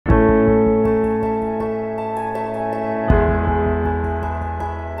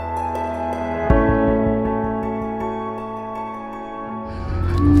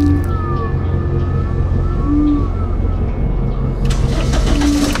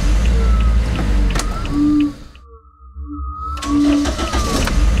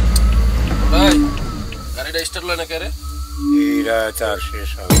বলে না কেরে? এই রাত আর শেষ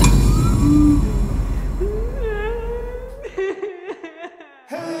হবে।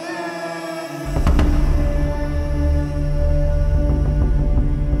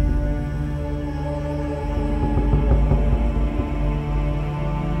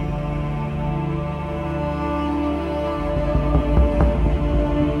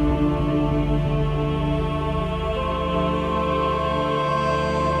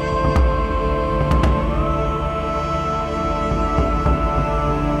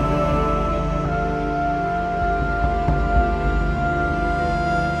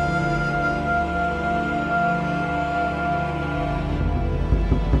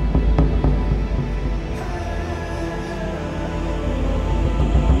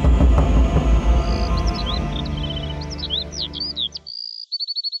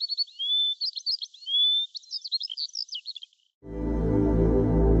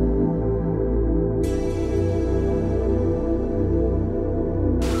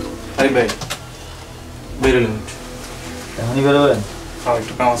 ভাই বেরোলেন এখনই বেরোবেন? হ্যাঁ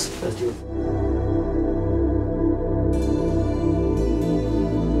একটু কাম আছে।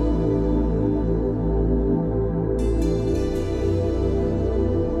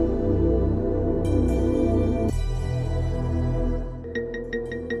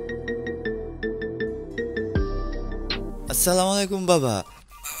 আসসালামু আলাইকুম বাবা।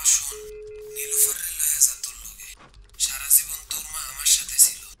 বাবা শোন, নীলুফারে লয়ে যা তোর লগে। সারা জীবন তোর মা আমার সাথে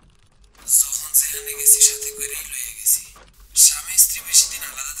ছিল। যখন যেখানে গেছি সাথে কইরাই লয়ে গেছি। স্বামী স্ত্রী বেশি দিন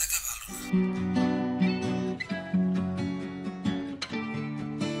আলাদা থাকা ভালো না।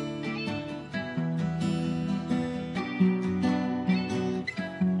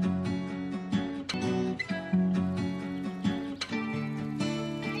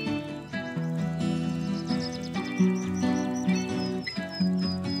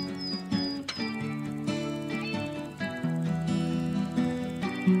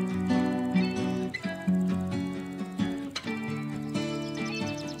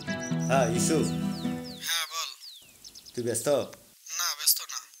 হ্যাঁ ইউসুফ, হ্যাঁ বল। তুই ব্যস্ত? না ব্যস্ত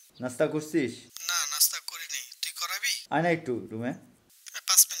না। নাস্তা করছিস? না নাস্তা করিনি, তুই করাবি? আয় না একটু রুমে।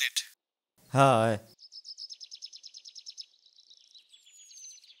 5 মিনিট। হ্যাঁ আয়।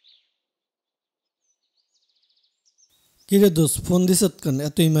 কিরে দোস্ত, ফোন দিস কেন?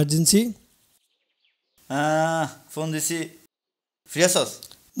 এত ইমার্জেন্সি? ফোন দিছি। ফ্রি আছস?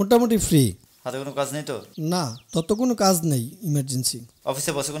 মোটামুটি ফ্রি। হাতে কোনো কাজ নেই তো? না, তত কোনো কাজ নেই ইমার্জেন্সি।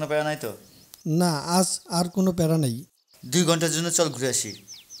 অফিসে বসে কোনো প্যারা নাই তো? না, আজ আর কোনো প্যারা নেই। 2 ঘন্টার জন্য চল ঘুরে আসি,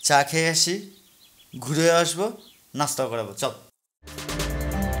 চা খেয়ে আসি, ঘুরে আসবো, নাস্তাও করাবো, চল।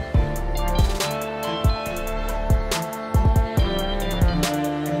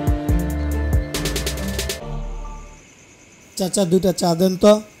 চাচা 2টা চা দেন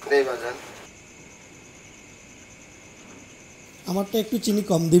তো। আমারটা একটু চিনি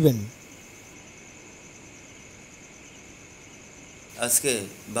কম দিবেন। আজকে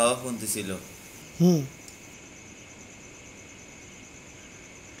বাবা ফোন দিছিল।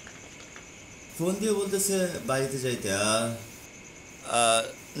 ফোন দিয়ে বলতেছে বাড়িতে যাইতে আর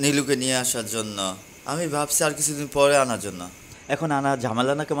নীলুকে নিয়ে আসার জন্য। আমি ভাবছি আর কিছুদিন পরে আনার জন্য। এখন আনা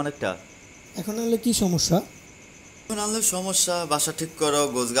ঝামেলা না কেমন একটা? এখন আনলে কি সমস্যা? এখন আনলে সমস্যা, বাসা ঠিক করো,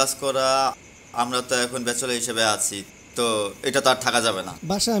 গোছগাছ করা। আমরা তো এখন ব্যাচেলর হিসেবে আছি, তো এটা তো আর থাকা যাবে না।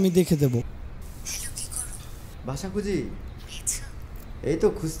 বাসা আমি দেখে দেব। বাসা খুঁজি? এই তো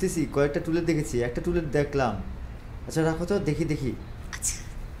খুঁজতেছি, কয়েকটা টুলেট দেখেছি, একটা টুলেট দেখলাম। আচ্ছা রাখো তো, দেখি দেখি।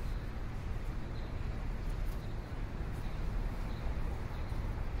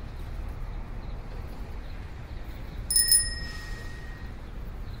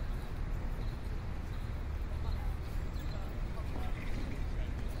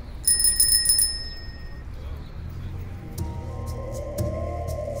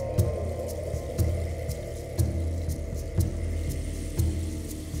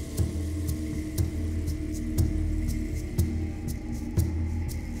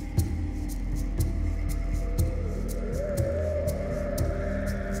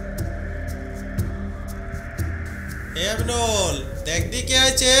 আব্দুল, দেখ দি কে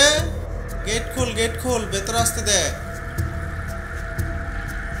আছে। গেট খোল, ভেতরে আসতে দে।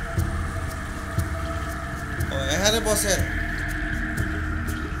 ও এখানে বসেন।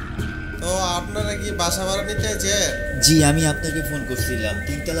 তো আপনারা কি বাসা ভাড়া নিতে চাইছেন? জি, আমি আপনাকে ফোন করছিলাম,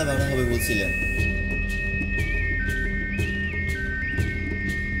 3 তলা ভাড়া হবে বলছিলেন।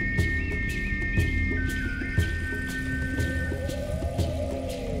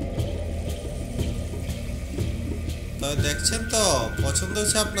 তো দেখছেন তো, পছন্দ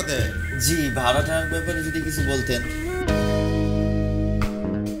হচ্ছে আপনাদের? জি, ভাড়াটার ব্যাপারে যদি কিছু বলতেন।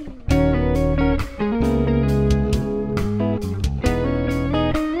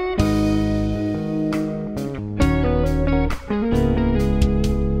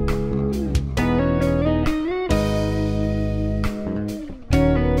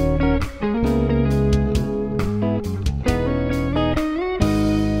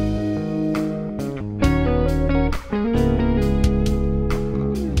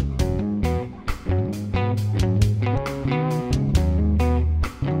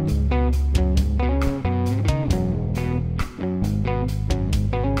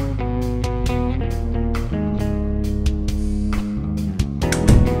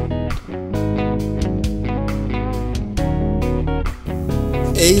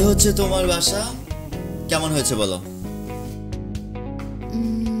 এই হচ্ছে তোমার বাসা, কেমন হয়েছে বলো?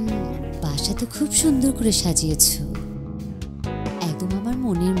 বাসা তো খুব সুন্দর করে সাজিয়েছো, একদম আমার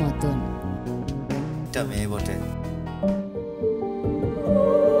মনের মতন। এটা মেয়ে বটে।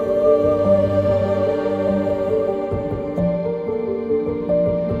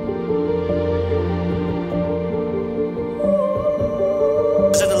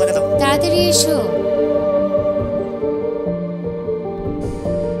 তাড়াতাড়ি এসো।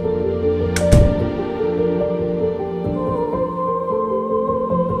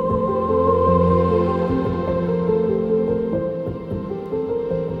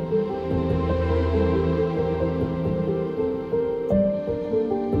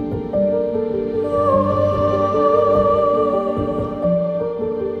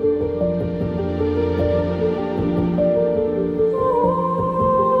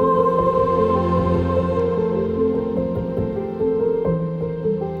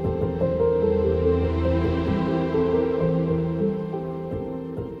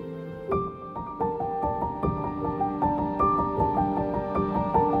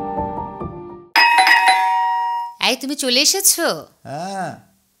 এই তুমি চলে এসেছো? হ্যাঁ।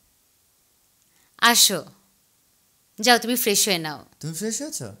 আসো, যাও তুমি ফ্রেশ হয়ে নাও। তুমি ফ্রেশ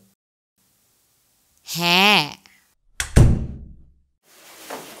হয়েছো? হ্যাঁ।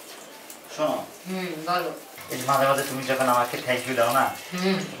 শোনো, বলো। মাঝে মাঝে তুমি যখন আমাকে থ্যাংক ইউ দাও না,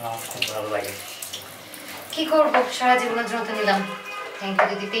 আমার খুব ভালো লাগে। কি করবো, সারা জীবনের জন্য তো নিলাম, থ্যাংক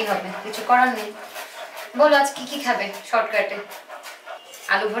ইউ দিতেই হবে, কিছু করার নেই। বলো আজ কি কি খাবে শর্টকাটে?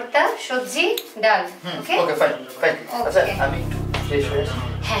 আলু ভর্তা, সবজি, ডাল। ওকে ওকে, ফাইন ফাইন। আচ্ছা আমি একটু ফ্রেশ হয়ে আসি।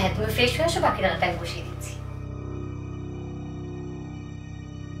 হ্যাঁ হ্যাঁ, তুমি ফ্রেশ হয়ে আসো, বাকি রান্নাটা আমি বসিয়ে দিচ্ছি।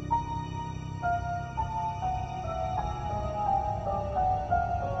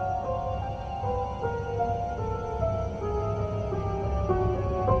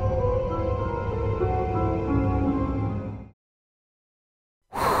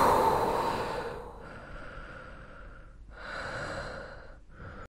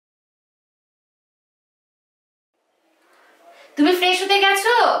 তুমি ফ্রেশ হতে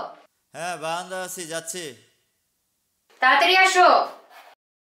গেছো? হ্যাঁ, বারান্দা আছি, যাচ্ছি। তাড়াতাড়ি আসো।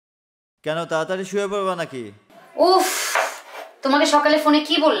 কেন, তাড়াতাড়ি শুয়ে পড়বা নাকি? উফ, তোমাকে সকালে ফোনে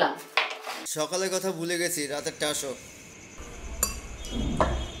কি বললাম? সকালের কথা ভুলে গেছি, রাতেরটা আসো।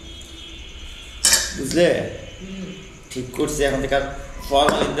 বুঝলে, ঠিক করছি এখন থেকে আর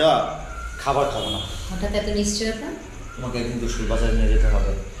ফরমালিন দেওয়া খাবার খাবো না। হঠাৎ এত নিশ্চয়তা? তোমাকে একদিন দুপুর বাজারে নিয়ে যেতে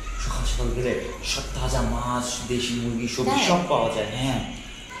হবে। সকাল সকাল গেলে সব তাজা মাছ, দেশি মুরগি, সবজি সব পাওয়া যায়। হ্যাঁ।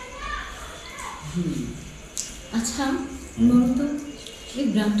 আচ্ছা বলুন তো, এই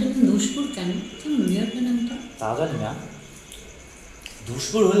গ্রামটার নাম দোষপুর কেন? কেমন বিরাট নামটা? তা জানি না,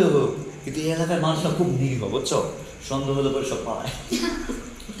 দুষ্পুর হলেও হোক, কিন্তু এই এলাকার মানুষরা খুব নিরীহ, বুঝছো? সন্দেহ হলে পরে সব পাড়ায়।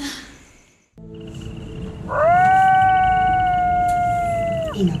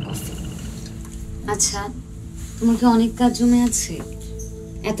 আচ্ছা, তোমার কি অনেক কাজ জমে আছে?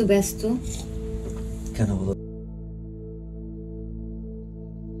 এত ব্যস্ত কেন বলো?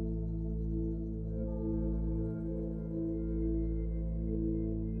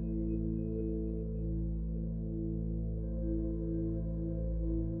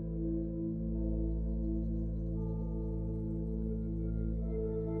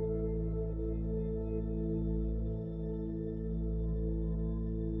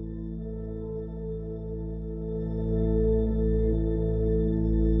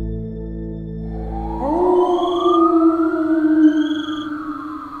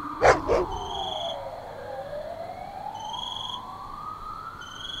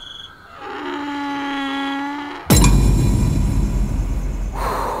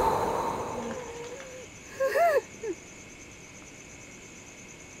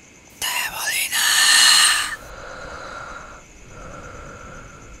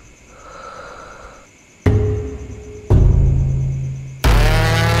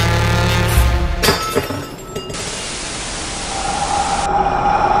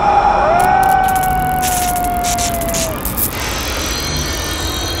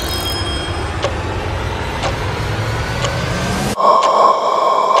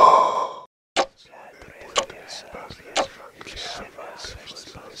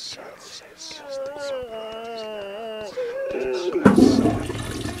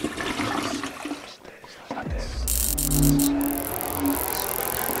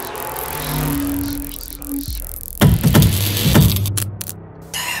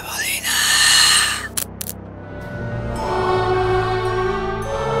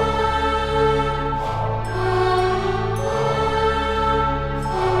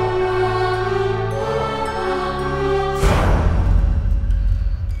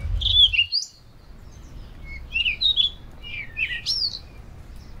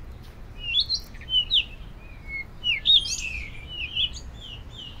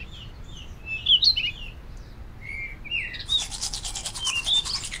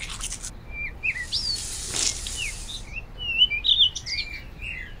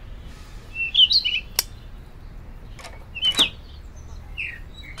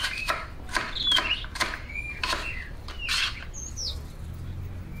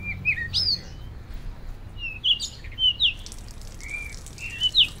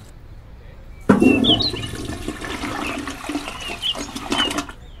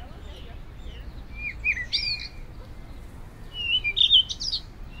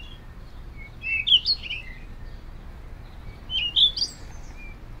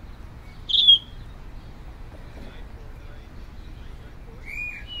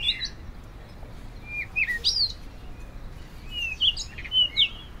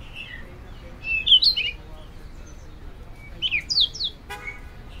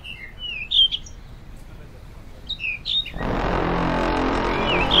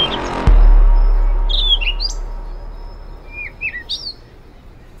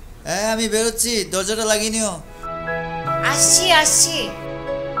 আমি বেরোচ্ছি, দরজাটা লাগিয়ে নিও। আসছি আসছি।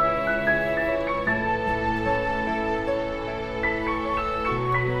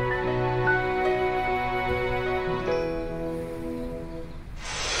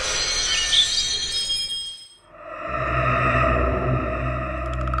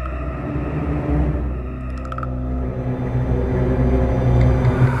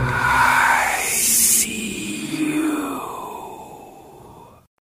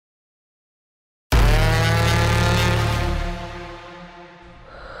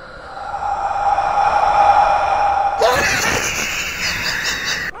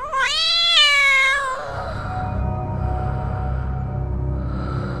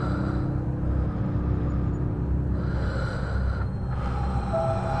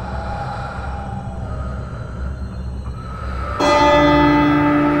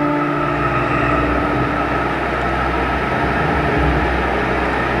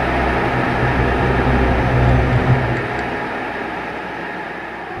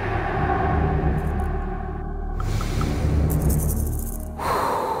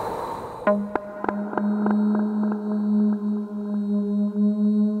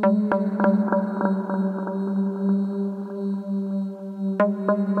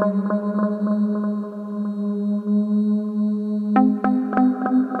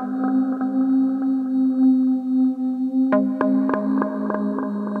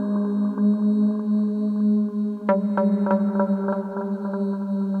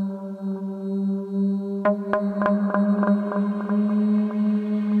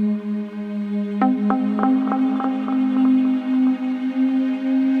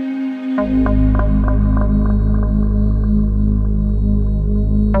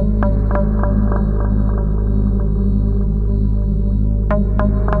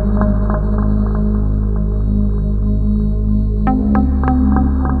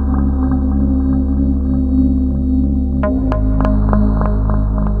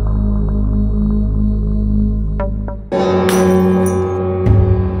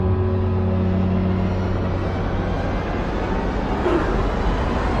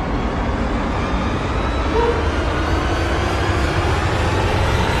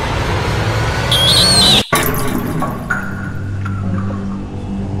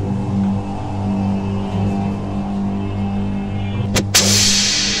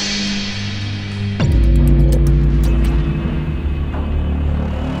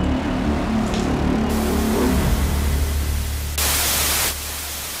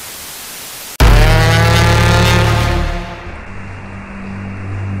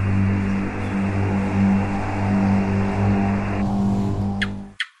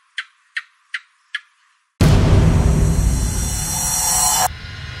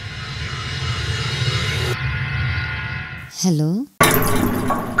 হ্যালো,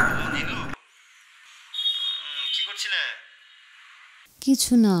 কি করছিলে?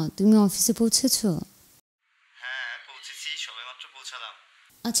 কিছু না, তুমি অফিসে পৌঁছেছো? হ্যাঁ পৌঁছেছি, সবেমাত্র পৌঁছালাম।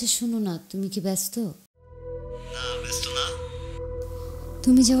 আচ্ছা শোনো না, তুমি কি ব্যস্ত? না ব্যস্ত না।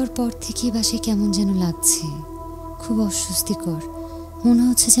 তুমি যাওয়ার পর থেকেই বাসায় কেমন যেন লাগছে, খুব অস্বস্তিকর, মনে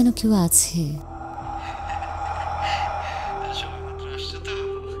হচ্ছে যেন কেউ আছে। সবেমাত্র আসছো তো,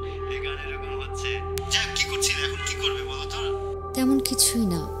 এই গানে এরকম হচ্ছে। যাক, কি করছিলে এখন, কি করবে বলো তো? তেমন কিছুই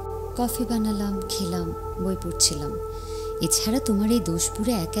না, কফি বানালাম, খেলাম, বই পড়ছিলাম। এছাড়া তোমার এই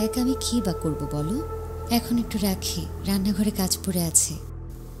দোষপুরে একা একা আমি কী বা করবো বলো? এখন একটু রাখি, রান্নাঘরে কাজ পড়ে আছে।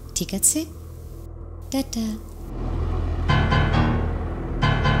 ঠিক আছে, টাটা।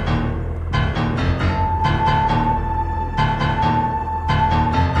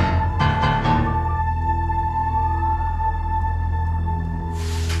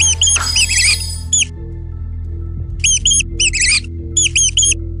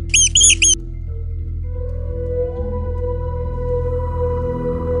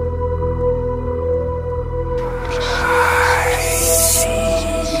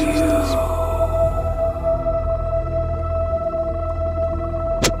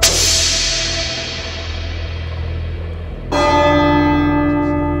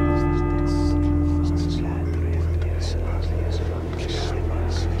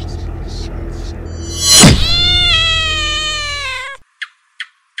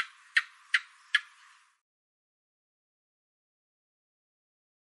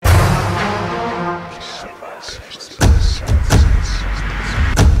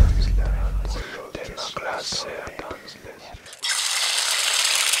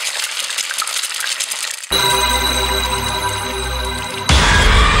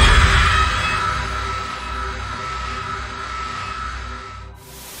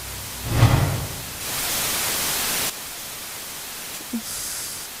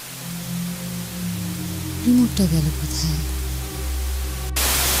 রিমোটটা গেল কোথায়?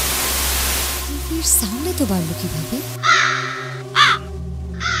 টিভির সাউন্ডে তো বাড়লো কিভাবে?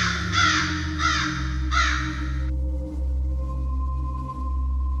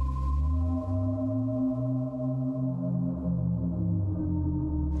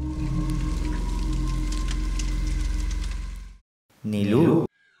 নীলু,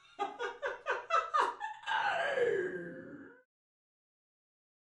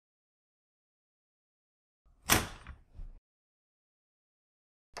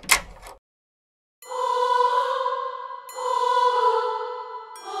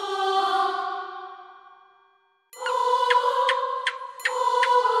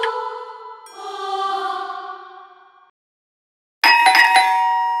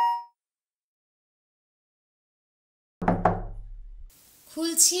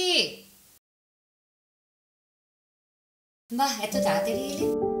 খুলছি। বাহ, এত তাড়াতাড়ি এলে।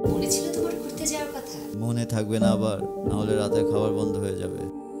 বলেছিল তোমার ঘুরতে যাওয়ার কথা। মনে থাকবে না আবার, নাহলে রাতের খাবার বন্ধ হয়ে যাবে।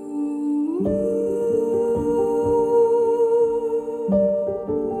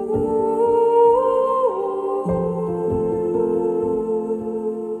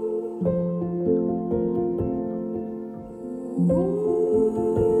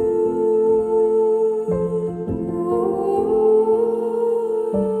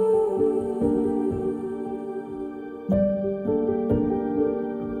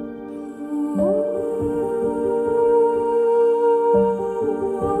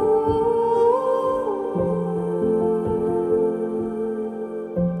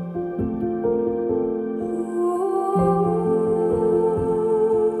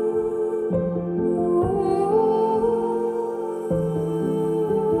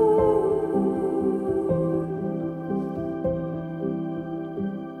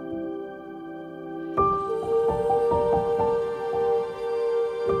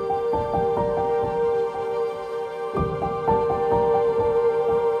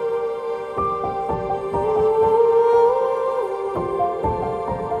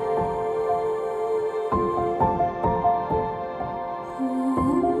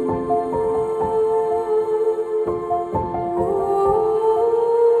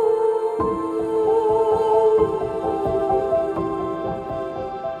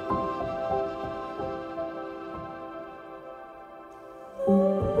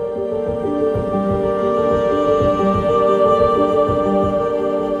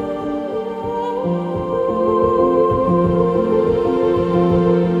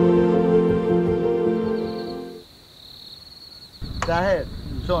 তাহের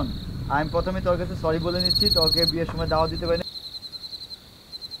শোন, আমি প্রথমে তোর কাছে সরি বলে নিচ্ছি, তোকে বিয়ের সময় দাওয়াত দিতে পারি।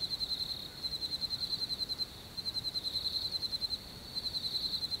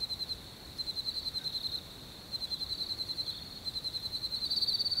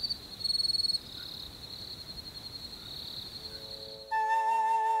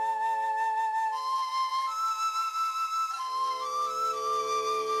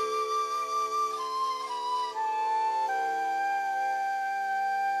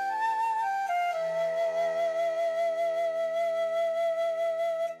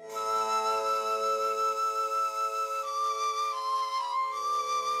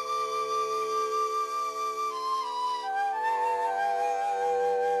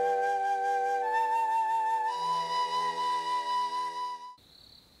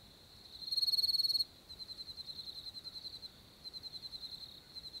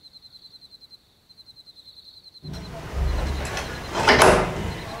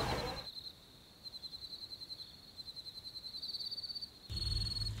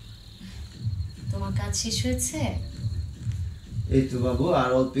 তোমার কাজ শেষ হয়েছে? এই তো বাবু, আর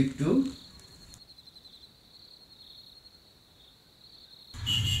অল্প একটু।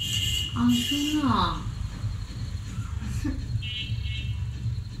 আসো না।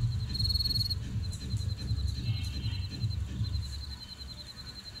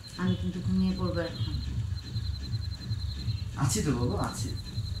 আমি কিন্তু ঘুমিয়ে পড়বো এখন। আছি তো বাবু, আছি।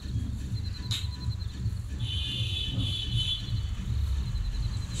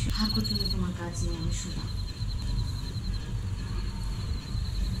 থাকো তুমি তোমার কাজ নিয়ে, আমি শুধু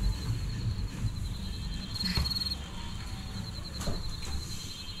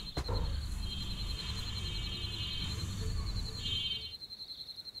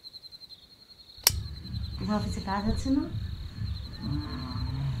অফিসে কাজ আছে না?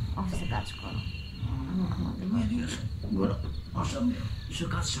 অফিসে কাজ করো, আমি ঘুমাতে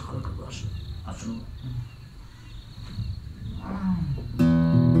কাজ সকাল করবো, আসো আসুন।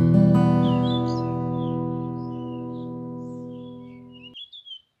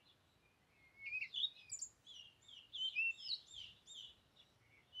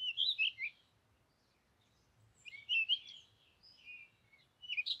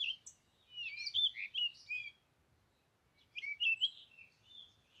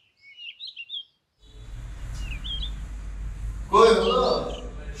 কই বলো?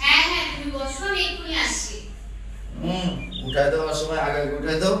 হ্যাঁ হ্যাঁ তুমি বসো, আমি এক্ষুনি আসছি। উঠাই দেওয়ার সময় আগে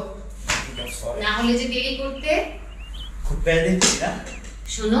উঠাই দাও, না হলে যে দেরি করতে। খুব প্যারা দিচ্ছি না।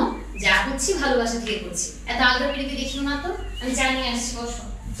 শোনো, যা করছি ভালোবাসা থেকে করছি, এত আলাদা পেরিতে দেখিও না তো। আমি জানিয়ে আসছি, বসো।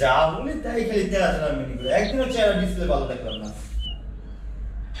 যা বলি তাই খালি তেরা তেরা মিনি করে, একদিনও চেহারা ডিসপ্লে ভালো দেখলাম না।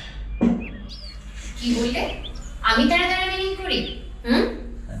 কি বললে? আমি তারা তারা মিনিং করি?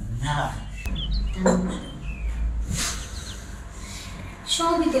 না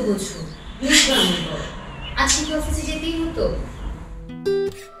সবই তো বোঝো, আজকে কি অফিসে যেতেই হতো?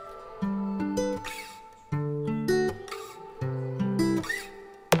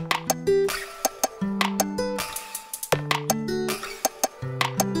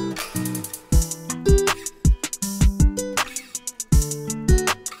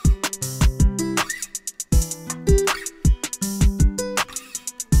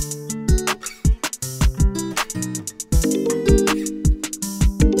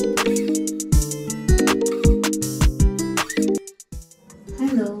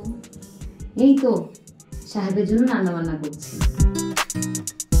 এই তো সাহেবের জন্য রান্না বান্না করছি।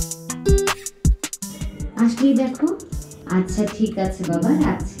 আসলেই দেখো। আচ্ছা ঠিক আছে বাবা,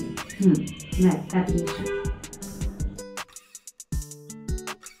 রাখছি। রাখ, তাড়াতাড়ি এসো।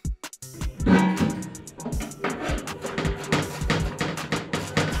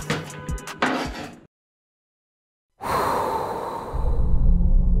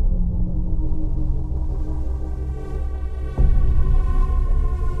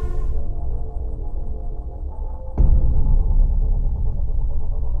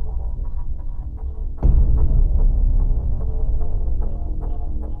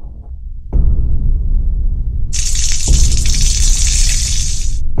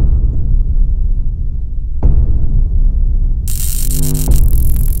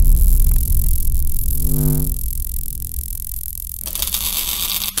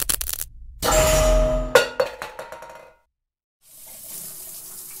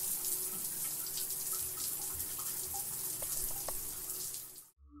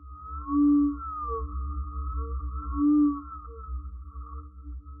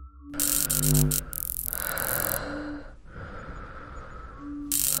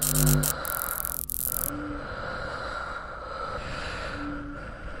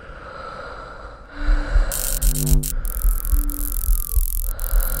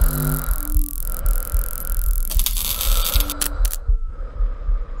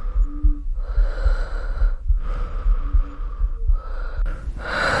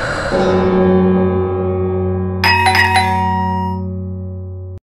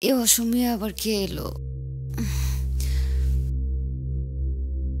 অসময়ে আবার কে এলো?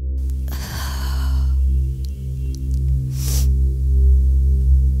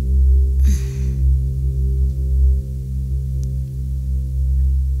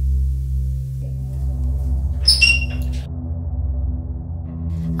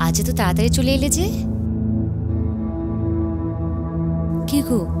 আজ তো তাড়াতাড়ি চলে এলে যে? কি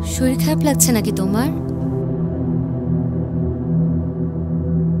গো, শরীর খারাপ লাগছে নাকি তোমার?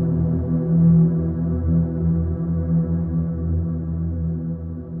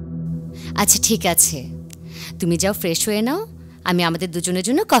 আচ্ছা ঠিক আছে, তুমি যাও ফ্রেশ হয়ে নাও, আমি আমাদের দুজনের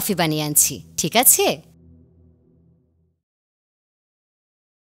জন্য কফি বানিয়ে আনছি, ঠিক আছে?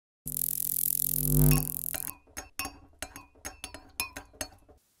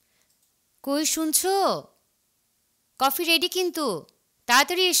 কই শুনছো? কফি রেডি কিন্তু,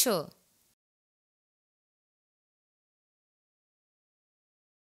 তাড়াতাড়ি এসো।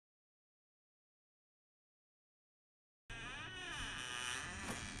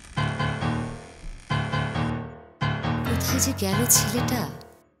 কোথায় যে গেল ছেলেটা?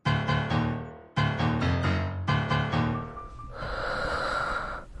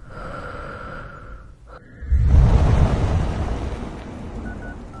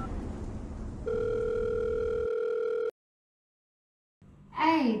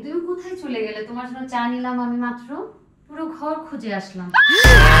 এই তুমি কোথায় চলে গেলে? তোমার জন্য চা নিলাম আমি মাত্র, পুরো ঘর খুঁজে আসলাম।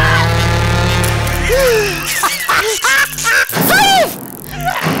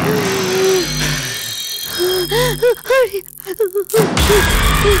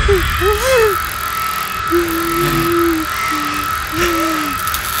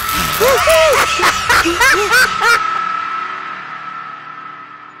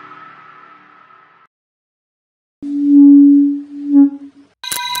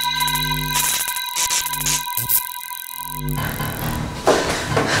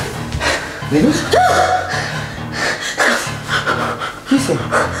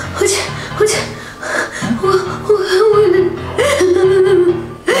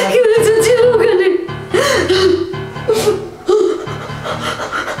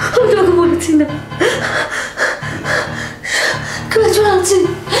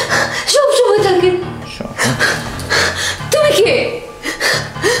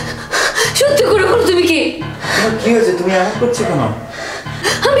 কি হয়েছে? তুমি এমন করছো কেন?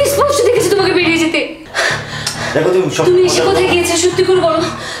 আমি স্পষ্ট দেখেছি তোমাকে বেরিয়ে যেতে। দেখো তুমি এসে কোথায় গিয়েছো? সত্যি করে বলো,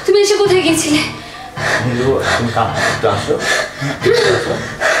 তুমি এসে কোথায় গিয়েছিলে? নীলু, তুমি একটু আসো,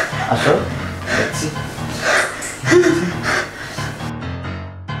 আসো দেখছি।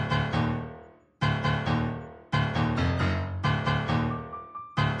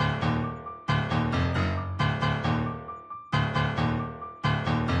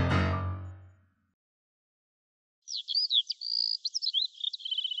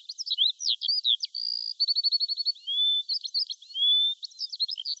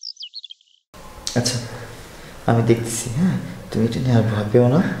 আচ্ছা, আমি দেখতেছি। হ্যাঁ, তুমি এটা নিয়ে আর ভাববেও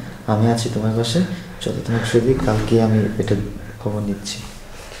না, আমি আছি তোমার পাশে। যত তোমার ছবি, কালকে আমি এটা খবর নিচ্ছি,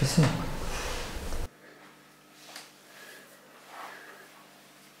 ঠিক আছে?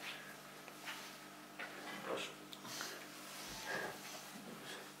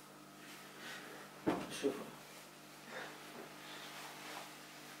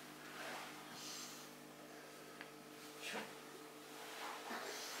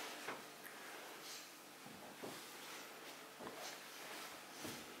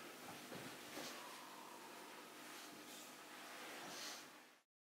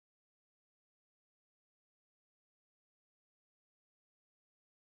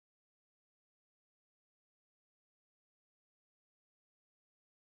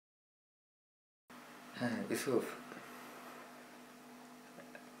 হ্যাঁ ইউসুফ,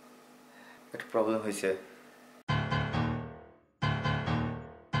 একটা প্রবলেম হয়েছে।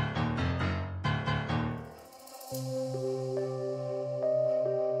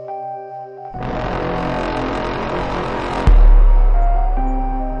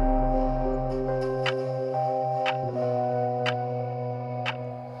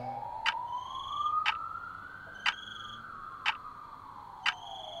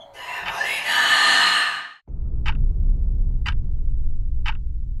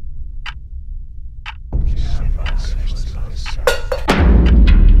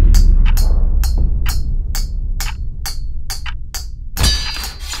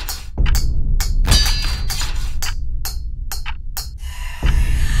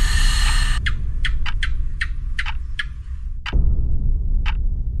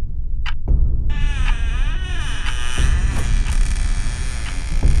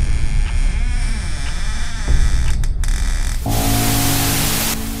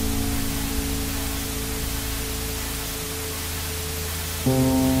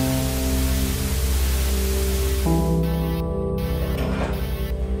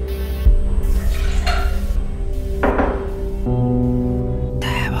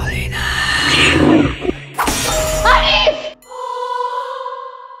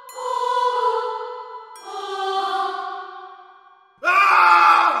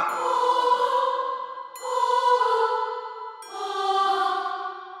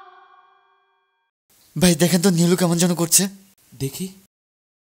 ভাই দেখেন তো নীলু কেমন যেন করছে। দেখি,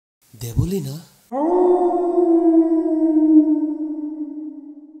 দেবলি না।